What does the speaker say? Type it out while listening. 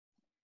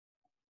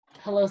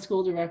Hello,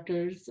 school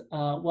directors.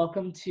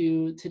 Welcome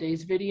to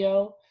today's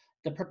video.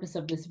 The purpose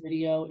of this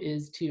video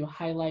is to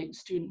highlight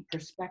student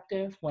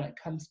perspective when it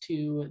comes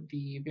to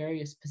the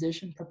various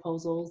position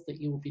proposals that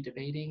you will be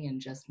debating in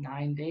just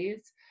 9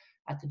 days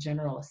at the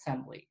General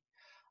Assembly.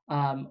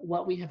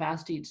 What we have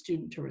asked each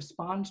student to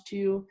respond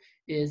to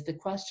is the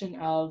question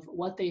of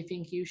what they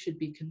think you should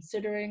be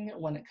considering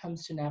when it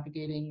comes to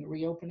navigating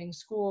reopening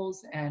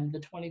schools and the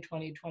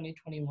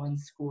 2020-2021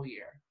 school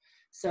year.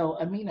 So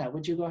Amina,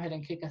 would you go ahead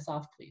and kick us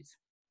off, please?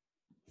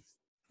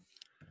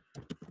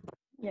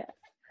 Yeah.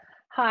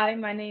 Hi,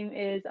 my name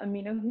is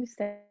Amina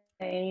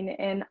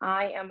and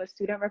I am a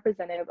student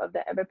representative of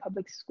the Everett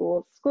Public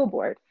Schools School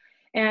Board.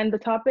 And the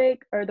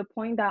topic or the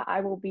point that I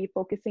will be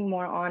focusing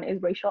more on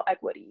is racial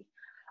equity.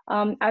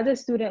 As a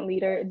student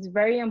leader, it's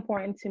very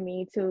important to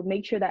me to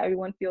make sure that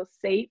everyone feels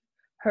safe,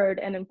 heard,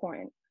 and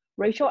important.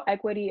 Racial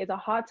equity is a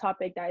hot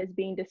topic that is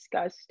being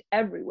discussed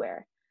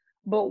everywhere.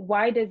 But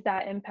why does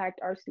that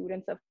impact our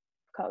students of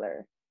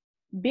color?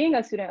 Being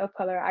a student of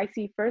color, I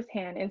see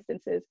firsthand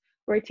instances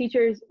where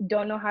teachers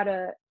don't know how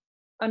to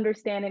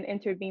understand and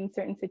intervene in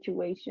certain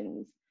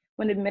situations,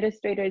 when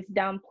administrators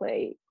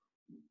downplay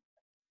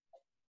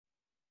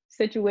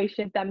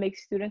situations that make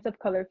students of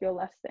color feel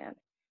less than.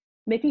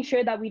 Making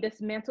sure that we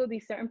dismantle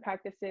these certain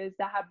practices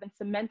that have been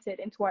cemented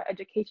into our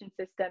education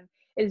system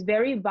is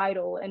very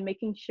vital in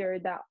making sure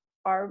that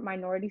our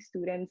minority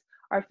students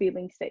are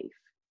feeling safe.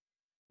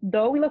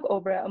 Though we look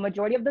over it, a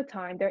majority of the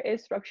time, there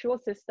is structural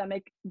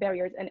systemic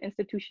barriers and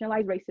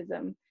institutionalized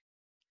racism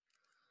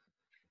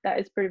that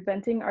is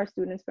preventing our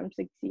students from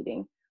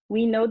succeeding.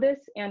 We know this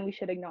and we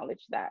should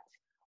acknowledge that.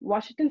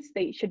 Washington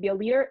State should be a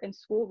leader in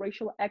school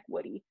racial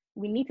equity.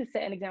 We need to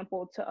set an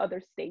example to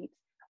other states,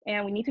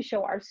 and we need to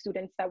show our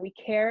students that we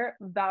care,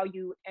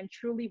 value, and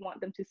truly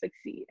want them to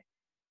succeed.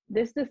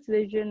 This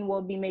decision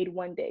will be made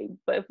one day,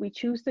 but if we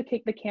choose to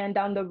kick the can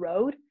down the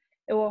road,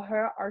 it will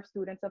hurt our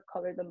students of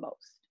color the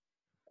most.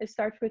 It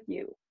starts with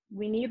you.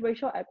 We need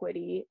racial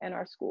equity in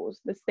our schools.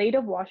 The state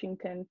of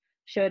Washington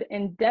should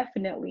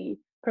indefinitely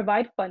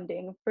provide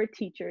funding for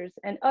teachers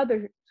and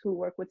others who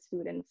work with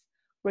students,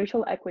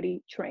 racial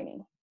equity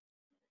training.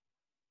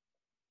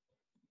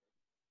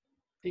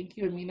 Thank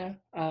you, Amina.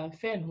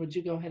 Finn, would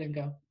you go ahead and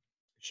go?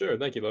 Sure,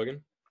 thank you,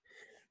 Logan.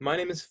 My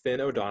name is Finn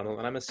O'Donnell,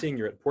 and I'm a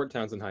senior at Port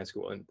Townsend High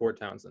School in Port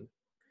Townsend.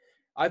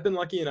 I've been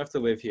lucky enough to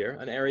live here,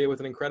 an area with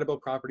an incredible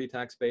property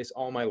tax base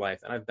all my life,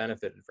 and I've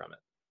benefited from it.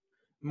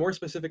 More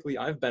specifically,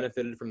 I've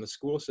benefited from the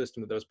school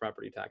system that those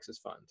property taxes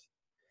fund.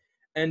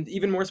 And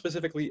even more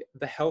specifically,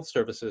 the health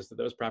services that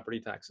those property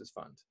taxes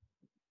fund.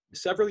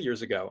 Several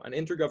years ago, an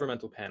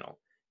intergovernmental panel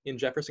in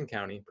Jefferson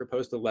County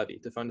proposed a levy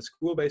to fund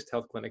school-based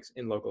health clinics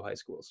in local high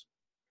schools.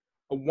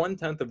 A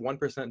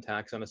 1/10%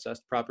 tax on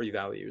assessed property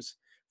values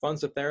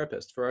funds a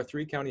therapist for our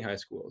 3 county high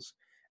schools,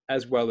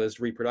 as well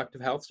as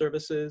reproductive health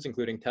services,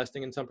 including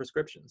testing and some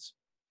prescriptions.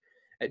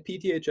 At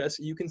PTHS,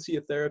 you can see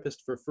a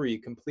therapist for free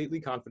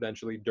completely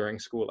confidentially during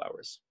school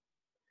hours.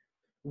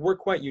 We're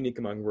quite unique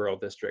among rural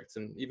districts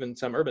and even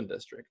some urban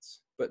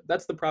districts, but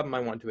that's the problem I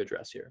want to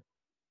address here.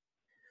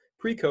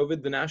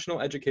 Pre-COVID, the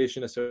National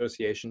Education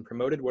Association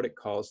promoted what it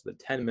calls the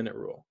 10-minute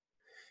rule.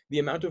 The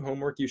amount of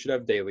homework you should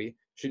have daily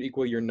should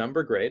equal your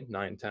number grade,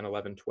 9, 10,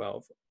 11,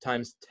 12,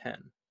 times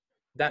 10.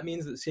 That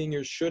means that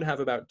seniors should have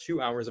about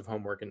 2 hours of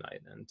homework a night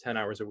and 10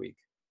 hours a week.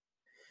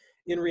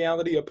 In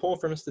reality, a poll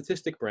from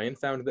Statistic Brain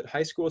found that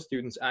high school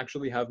students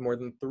actually have more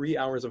than 3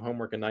 hours of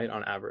homework a night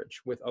on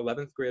average, with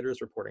 11th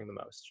graders reporting the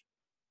most.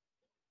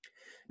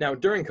 Now,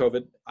 during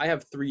COVID, I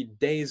have 3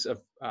 days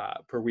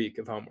per week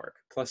of homework,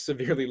 plus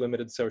severely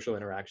limited social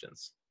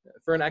interactions.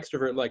 For an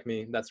extrovert like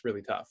me, that's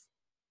really tough.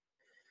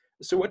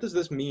 So what does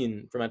this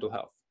mean for mental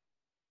health?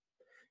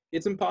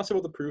 It's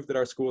impossible to prove that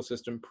our school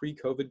system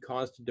pre-COVID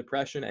caused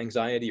depression,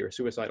 anxiety, or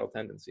suicidal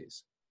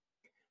tendencies.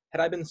 Had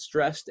I been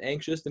stressed,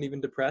 anxious, and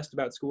even depressed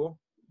about school?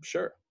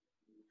 Sure.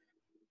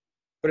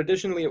 But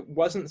additionally, it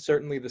wasn't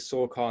certainly the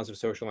sole cause of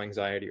social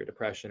anxiety or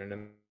depression and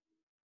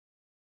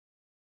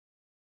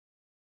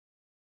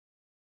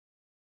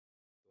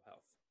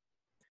health.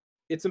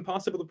 It's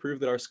impossible to prove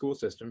that our school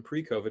system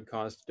pre-COVID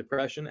caused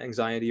depression,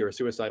 anxiety, or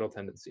suicidal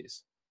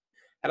tendencies.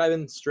 Had I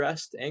been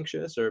stressed,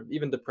 anxious, or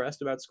even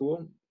depressed about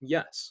school?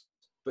 Yes.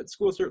 But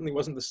school certainly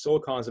wasn't the sole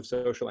cause of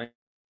social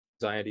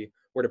anxiety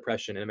or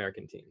depression in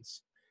American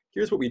teens.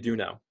 Here's what we do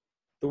know.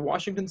 The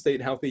Washington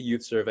State Healthy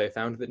Youth Survey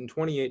found that in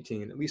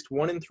 2018, at least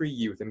 1 in 3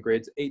 youth in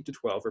grades 8 to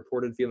 12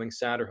 reported feeling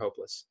sad or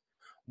hopeless.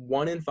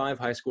 1 in 5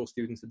 high school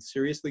students had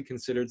seriously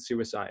considered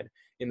suicide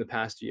in the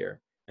past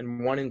year,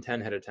 and 1 in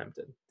 10 had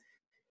attempted.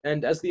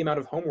 And as the amount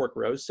of homework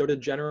rose, so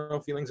did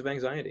general feelings of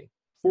anxiety.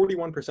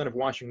 41% of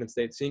Washington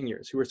State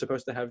seniors who were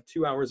supposed to have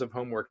 2 hours of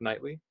homework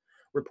nightly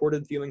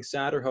reported feeling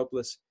sad or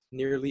hopeless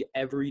nearly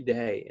every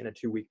day in a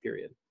 2-week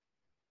period.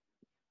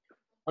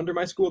 Under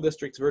my school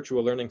district's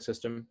virtual learning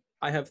system,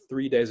 I have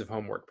 3 days of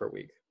homework per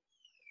week.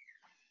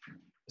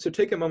 So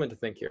take a moment to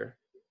think here.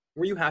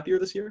 Were you happier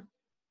this year?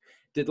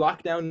 Did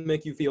lockdown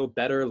make you feel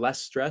better,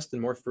 less stressed,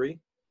 and more free?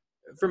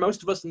 For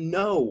most of us,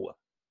 no.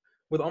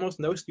 With almost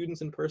no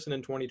students in person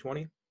in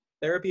 2020,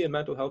 therapy and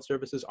mental health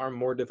services are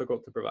more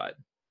difficult to provide.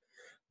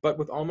 But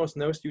with almost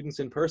no students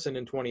in person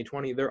in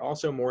 2020, they're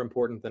also more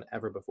important than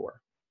ever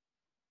before.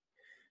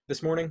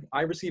 This morning,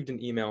 I received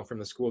an email from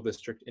the school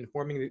district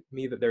informing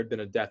me that there had been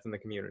a death in the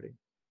community.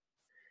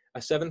 A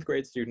 7th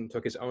grade student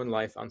took his own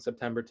life on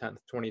September 10th,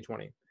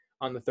 2020,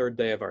 on the 3rd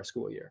day of our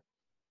school year.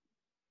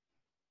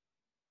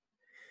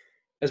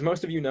 As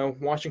most of you know,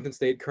 Washington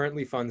State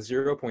currently funds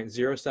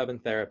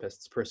 0.07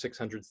 therapists per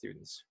 600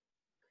 students.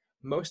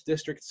 Most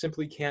districts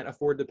simply can't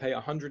afford to pay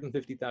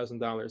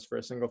 $150,000 for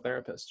a single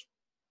therapist.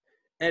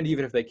 And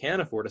even if they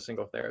can afford a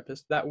single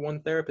therapist, that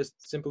one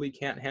therapist simply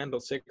can't handle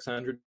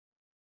 600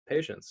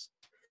 patients.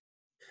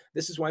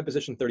 This is why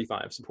Position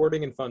 35,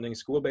 supporting and funding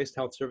school-based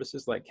health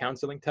services like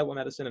counseling,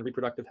 telemedicine, and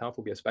reproductive health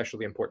will be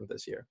especially important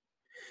this year.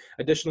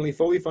 Additionally,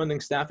 fully funding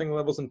staffing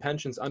levels and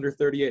pensions under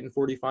 38 and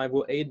 45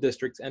 will aid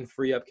districts and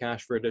free up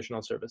cash for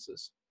additional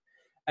services.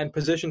 And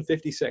Position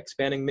 56,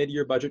 banning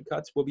mid-year budget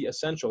cuts, will be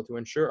essential to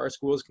ensure our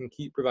schools can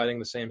keep providing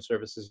the same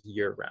services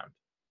year-round.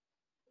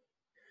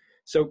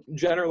 So,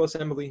 General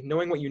Assembly,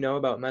 knowing what you know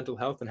about mental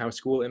health and how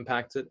school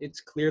impacts it,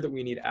 it's clear that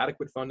we need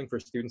adequate funding for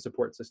student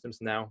support systems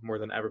now more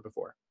than ever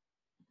before.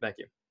 Thank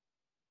you.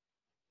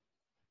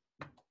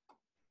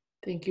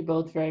 Thank you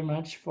both very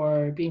much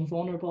for being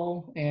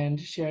vulnerable and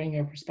sharing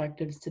your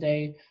perspectives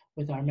today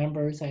with our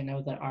members. I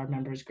know that our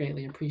members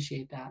greatly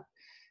appreciate that.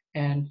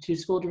 And to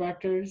school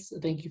directors,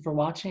 thank you for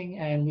watching,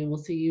 and we will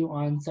see you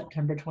on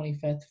September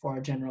 25th for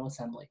our General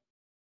Assembly.